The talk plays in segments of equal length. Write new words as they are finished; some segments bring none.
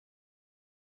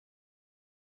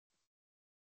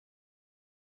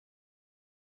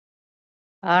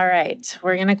All right,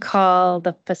 we're gonna call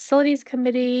the Facilities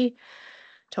Committee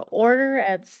to order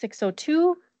at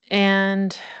 6:02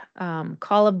 and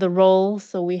call of the roll.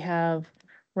 So we have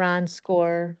Ron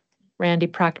Score, Randy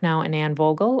Prochnow, and Ann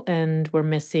Vogel, and we're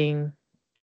missing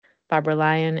Barbara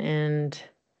Lyon and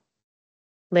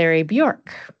Larry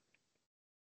Bjork.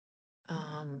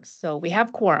 So we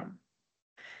have quorum.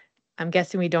 I'm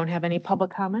guessing we don't have any public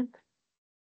comment.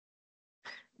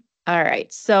 All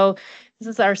right, so this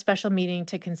is our special meeting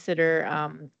to consider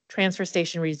transfer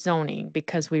station rezoning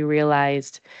because we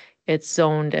realized it's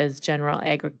zoned as general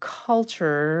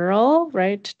agricultural,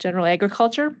 right? General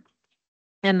agriculture,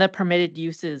 and the permitted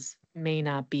uses may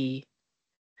not be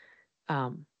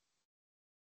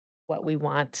what we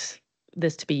want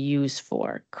this to be used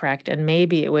for, correct? And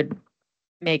maybe it would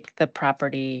make the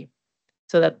property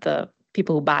so that the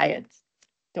people who buy it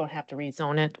don't have to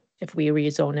rezone it if we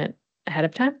rezone it ahead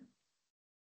of time.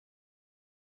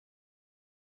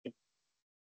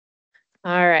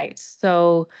 All right,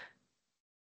 so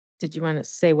did you want to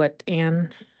say what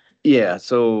Ann? Yeah,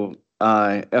 so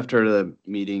after the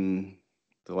meeting,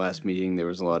 the last meeting, there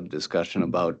was a lot of discussion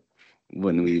about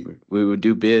when we would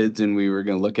do bids and we were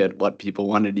going to look at what people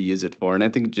wanted to use it for. And I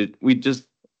think the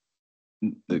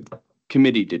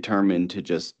committee determined to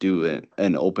just do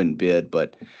an open bid,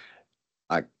 but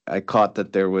I caught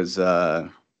that there was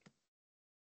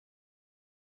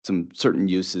some certain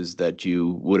uses that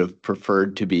you would have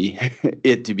preferred to be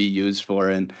it to be used for,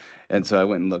 and so I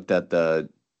went and looked at the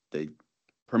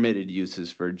permitted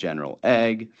uses for general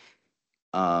ag,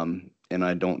 and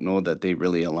I don't know that they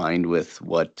really aligned with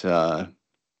what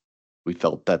we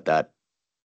felt that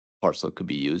parcel could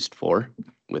be used for,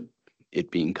 with it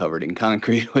being covered in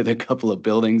concrete with a couple of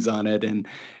buildings on it,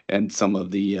 and some of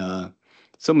the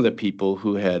people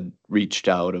who had reached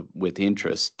out with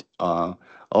interest,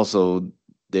 also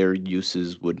their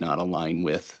uses would not align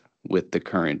with the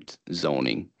current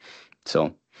zoning.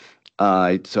 So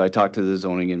so I talked to the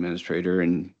zoning administrator,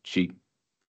 and she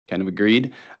kind of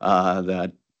agreed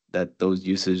that those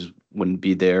uses wouldn't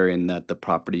be there, and that the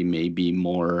property may be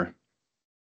more.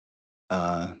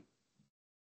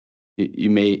 You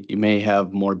may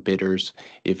have more bidders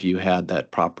if you had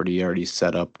that property already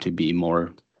set up to be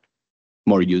more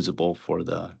usable for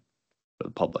the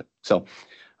public. So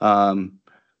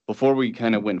before we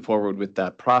kind of went forward with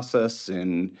that process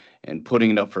and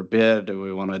putting it up for bid,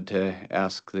 we wanted to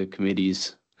ask the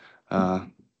committee's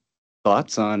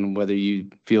thoughts on whether you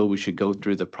feel we should go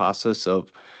through the process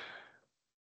of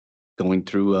going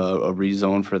through a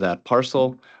rezone for that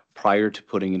parcel prior to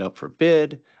putting it up for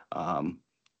bid,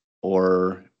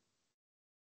 or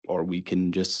we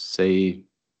can just say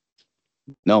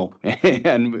no,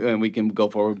 and we can go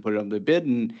forward and put it on the bid,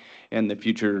 and the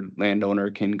future landowner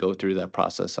can go through that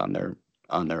process on their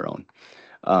own.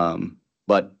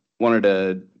 But wanted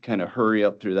to kind of hurry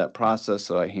up through that process,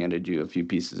 so I handed you a few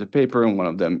pieces of paper, and one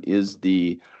of them is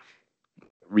the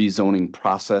rezoning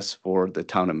process for the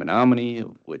town of Menominee,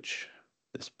 which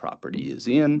this property is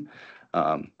in.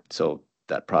 So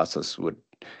that process would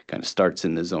kind of starts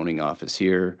in the zoning office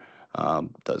here,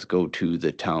 does go to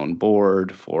the town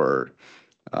board for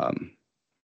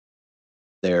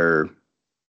their,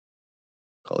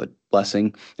 call it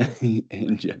blessing,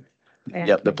 and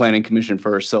yep, the planning commission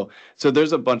first. So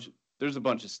there's a bunch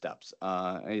of steps.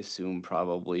 I assume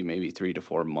probably maybe 3 to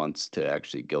 4 months to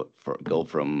actually go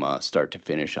from start to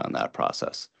finish on that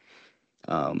process.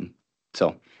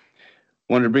 So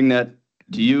wanted to bring that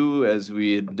to you, as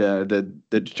we had the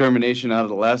determination out of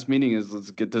the last meeting is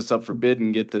let's get this up for bid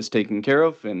and get this taken care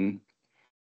of, and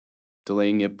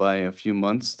delaying it by a few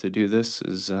months to do this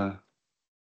is going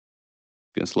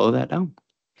to slow that down.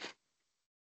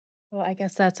 Well, I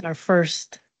guess that's our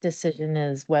first decision,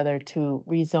 is whether to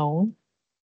rezone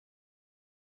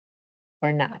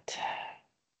or not.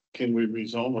 Can we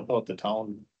rezone without the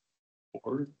town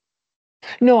board?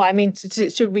 No, I mean,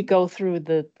 should we go through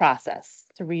the process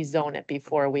to rezone it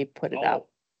before we put it up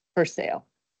for sale?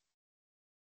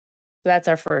 So that's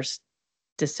our first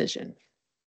decision.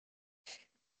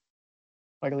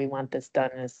 Or do we want this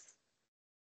done as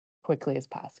quickly as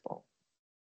possible?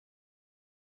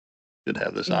 Should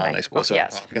have this on, I suppose.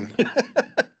 Yes.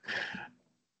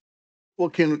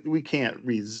 Well, we can't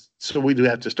so we do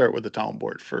have to start with the town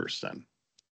board first, then.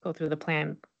 Go through the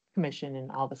plan commission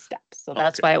and all the steps. So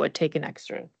that's why it would take an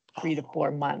extra 3 to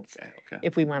 4 months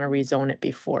if we want to rezone it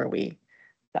before we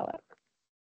sell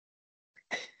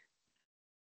it.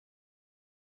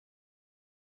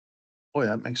 Boy,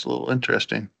 that makes it a little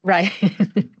interesting. Right.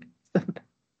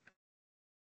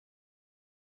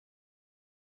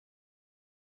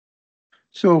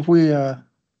 So if we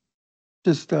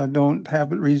just don't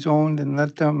have it rezoned and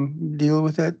let them deal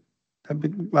with it a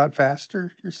lot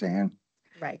faster, you're saying?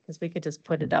 Right, because we could just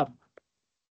put it up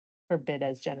for bid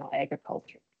as general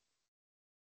agriculture.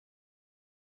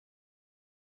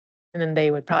 And then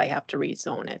they would probably have to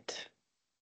rezone it.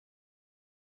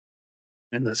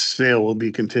 And the sale will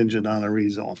be contingent on a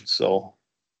rezone, so.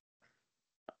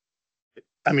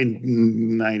 I mean,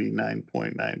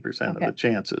 99.9% of the Okay.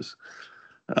 chances.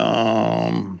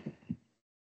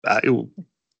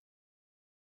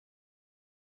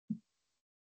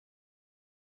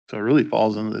 So it really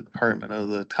falls into the department of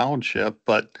the township,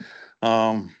 but,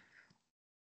 and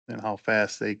how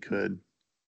fast they could.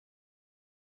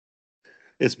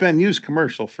 It's been used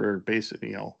commercial for basic,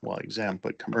 well, exempt,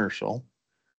 but commercial,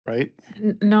 right?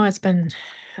 No, it's been,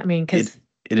 I mean, because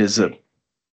It is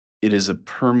a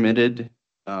permitted,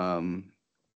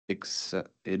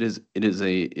 it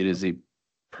is a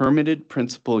permitted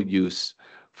principal use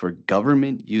for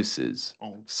government uses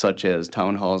Oh, such as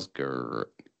town halls,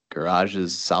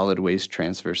 garages, solid waste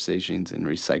transfer stations, and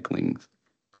recycling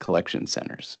collection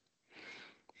centers.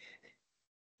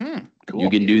 You cool.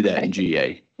 can do that in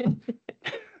GA.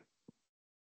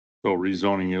 So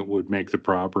rezoning it would make the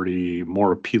property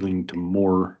more appealing to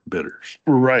more bidders.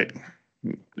 Right.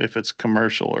 If it's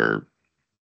commercial or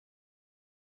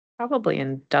probably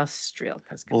industrial,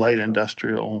 because. light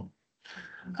industrial.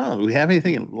 Oh, do we have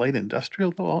anything in light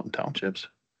industrial though out in townships?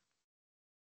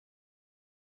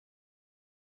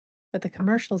 But the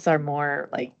commercials are more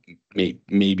like,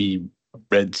 Maybe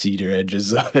red cedar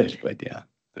edges of it, but yeah.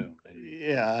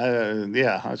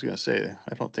 Yeah, I was gonna say,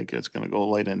 I don't think it's gonna go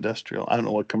light industrial. I don't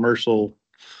know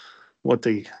what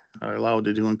they are allowed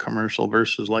to do in commercial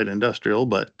versus light industrial,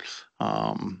 but,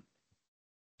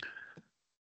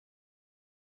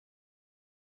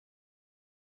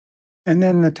 And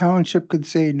then the township could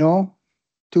say no,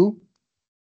 too?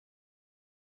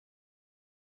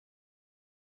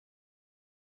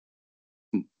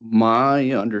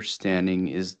 My understanding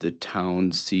is the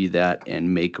towns see that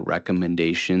and make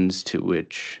recommendations, to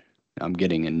which I'm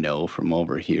getting a no from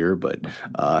over here, but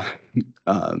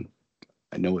um,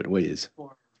 I know it weighs.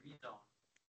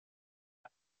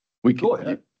 We Go can,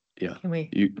 ahead. yeah, can we,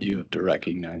 you have to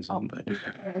recognize them, but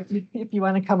if you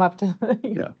want to come up to.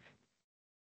 yeah.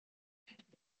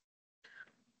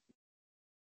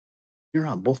 you're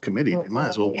on both committees. You might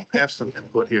as well have some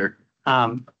input here.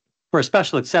 For a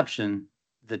special exception,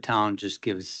 the town just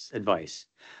gives advice.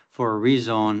 For a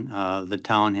rezone, the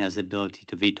town has the ability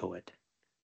to veto it.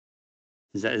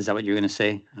 Is that what you're gonna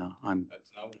say?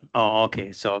 Oh,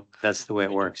 okay, so that's the way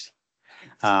it works.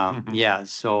 Yeah,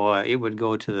 so it would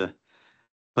go to the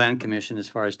plan commission as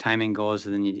far as timing goes,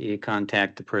 and then you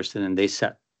contact the person and they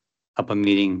set up a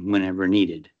meeting whenever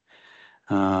needed.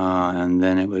 And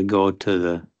then it would go to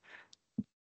the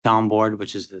town board,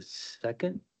 which is the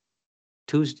second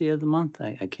Tuesday of the month.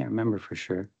 I can't remember for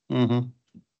sure. Mm-hmm.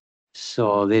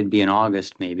 So they'd be in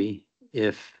August maybe,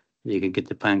 if you could get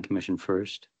the plan commission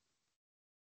first.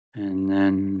 And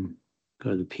then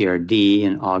go to the PRD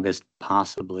in August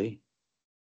possibly.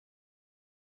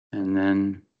 And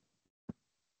then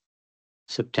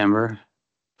September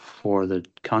for the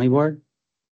county board.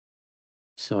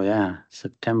 So yeah,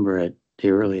 September at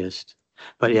the earliest.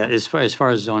 But yeah, as far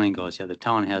as zoning goes, yeah, the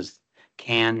town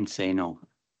can say no.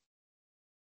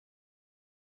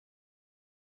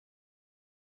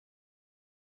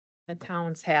 The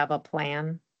towns have a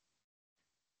plan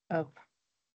of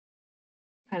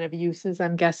kind of uses,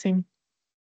 I'm guessing.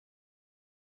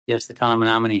 Yes, the town of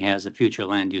Menominee has a future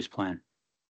land use plan.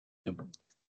 So,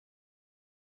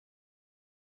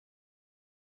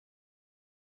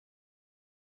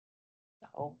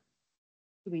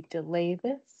 do we delay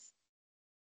this?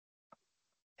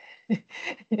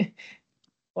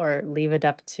 Or leave it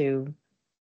up to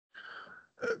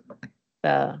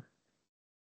the,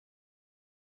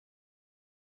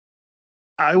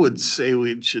 I would say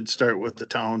we should start with the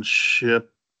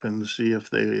township and see if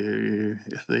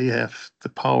they have the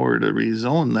power to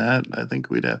rezone that. I think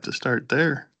we'd have to start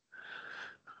there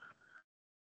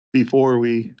before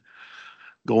we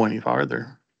go any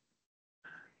farther.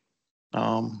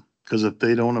 Cause if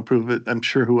they don't approve it, I'm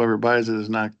sure whoever buys it is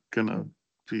not gonna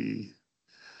be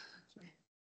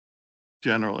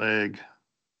general ag.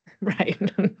 right,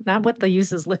 not what the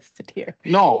uses listed here.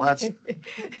 No, that's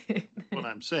what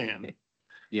I'm saying.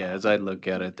 Yeah, as I look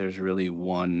at it, there's really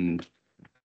one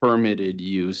permitted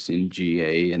use in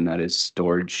GA, and that is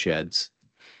storage sheds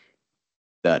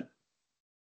that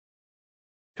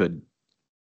could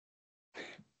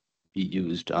be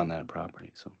used on that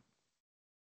property, so.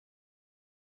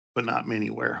 But not many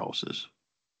warehouses.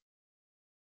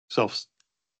 Self,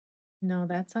 No,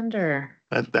 that's under,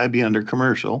 That'd be under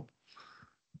commercial.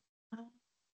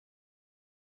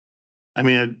 I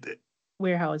mean,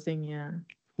 warehousing, yeah.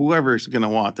 whoever's gonna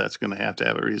want that's gonna have to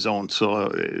have it rezoned,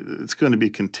 so it's gonna be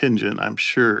contingent, I'm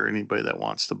sure, anybody that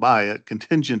wants to buy it,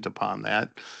 contingent upon that.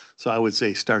 So I would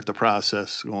say start the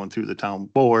process going through the town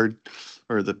board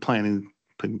or the planning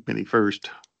committee first,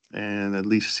 and at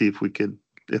least see if we could,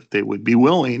 if they would be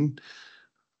willing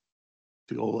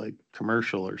to go like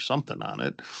commercial or something on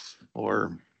it,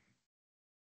 or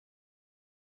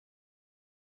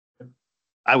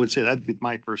I would say that'd be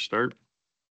my first start.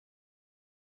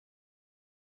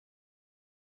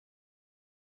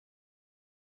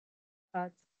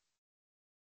 Thoughts?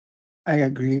 I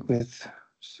agree with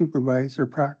Supervisor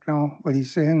Prochnow, what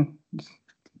he's saying.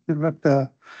 To let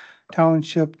the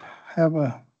township have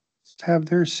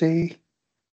their say,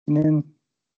 and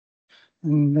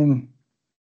then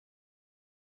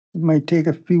it might take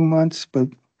a few months, but at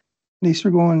least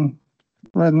we're running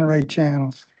the right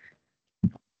channels.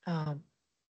 Um,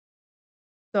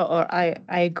 So, or I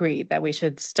agree that we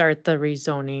should start the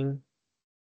rezoning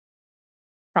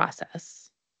process.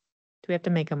 Do we have to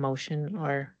make a motion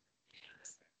or?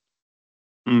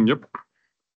 Yep.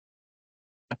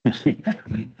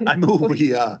 I move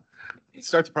we,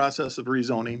 start the process of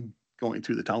rezoning, going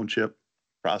through the township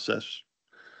process,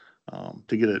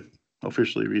 to get it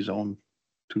officially rezoned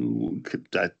to, could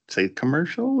I say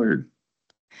commercial or?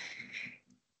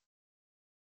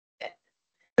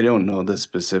 I don't know the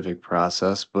specific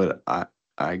process, but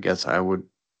I guess I would,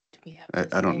 Do we have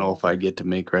to I don't know say- if I get to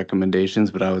make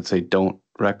recommendations, but I would say don't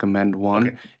recommend one.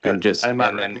 Okay, good. And just, I'm not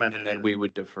and then recommending we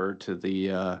would defer to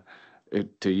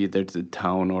to either the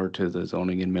town or to the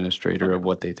zoning administrator of Okay.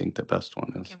 what they think the best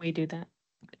one is. Can we do that?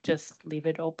 Just leave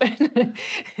it open?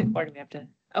 Or do we have to?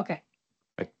 Okay,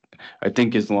 I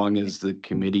think as long as the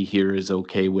committee here is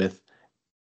okay with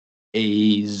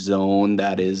a zone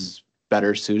that is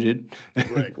better suited,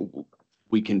 Right.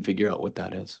 we can figure out what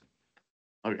that is.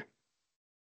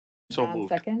 So Ron, moved.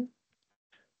 second?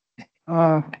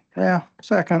 Yeah,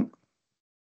 second.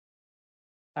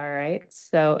 All right,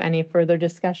 so any further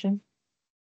discussion?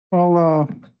 Well,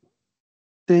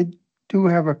 they do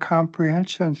have a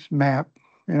comprehensive map,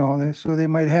 so they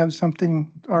might have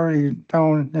something already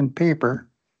down in paper.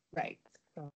 Right.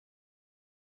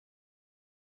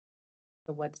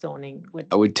 So what zoning would,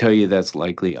 I would tell you that's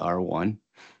likely R1.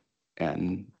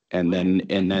 And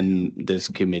then this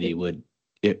committee would,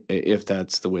 if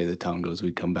that's the way the town goes,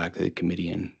 we'd come back to the committee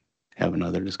and have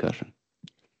another discussion.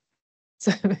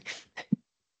 so,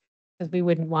 because we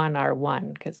wouldn't want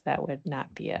R1, because that would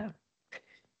not be an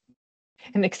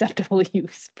acceptable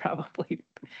use, probably.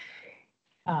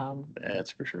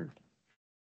 That's for sure.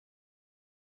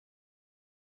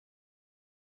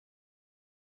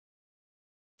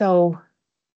 So.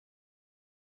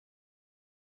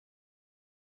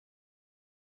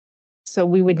 So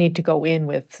we would need to go in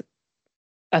with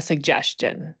a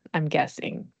suggestion, I'm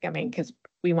guessing. I mean, because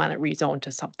we want it rezoned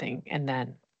to something and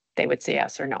then they would say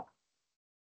yes or no.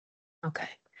 Okay.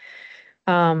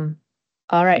 All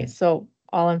right, so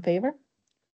all in favor?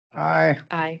 Aye.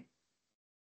 Aye.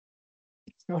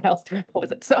 No one else to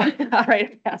oppose it, so, all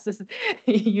right, it passes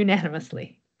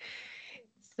unanimously.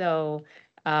 So,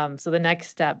 so the next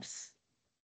steps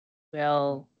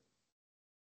will,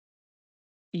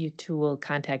 you two will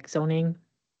contact zoning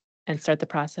and start the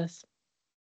process?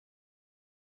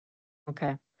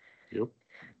 Okay. Yep.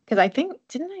 Because I think,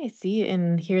 didn't I see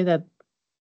in here that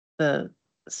the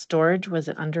storage was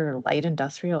under light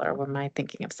industrial, or am I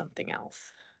thinking of something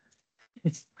else?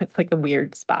 It's like a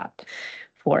weird spot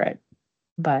for it,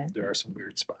 but. There are some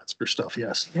weird spots for stuff,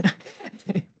 yes.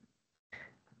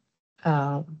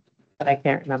 But I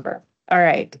can't remember. All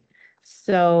right,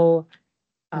 so.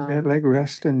 Is that like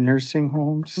rest in nursing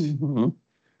homes?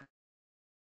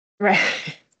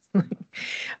 Right.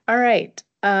 All right,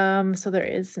 so there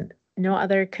is no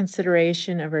other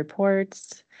consideration of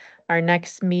reports. Our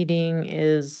next meeting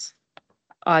is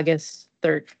August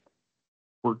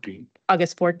 14.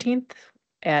 August 14th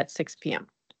at 6 PM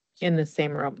in the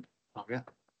same room. Okay.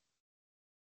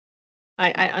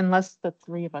 Unless the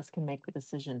three of us can make the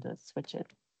decision to switch it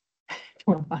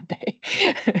to a Monday.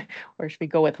 Or should we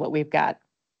go with what we've got?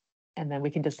 And then we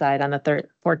can decide on the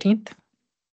 14th?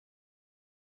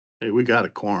 Hey, we got a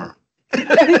quorum. I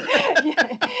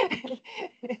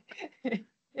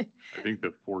think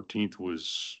the 14th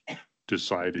was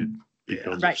decided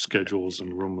because of Right. schedules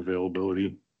and room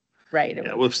availability. Right.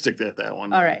 Yeah, we'll stick at that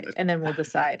one. All right, and then we'll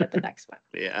decide at the next one.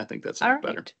 Yeah, I think that's All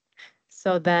better. right.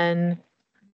 So then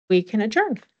we can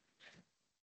adjourn.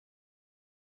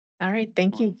 All right,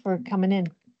 thank you for coming in.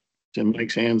 Jim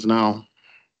makes hands now.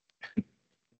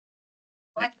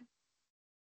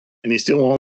 And he still won't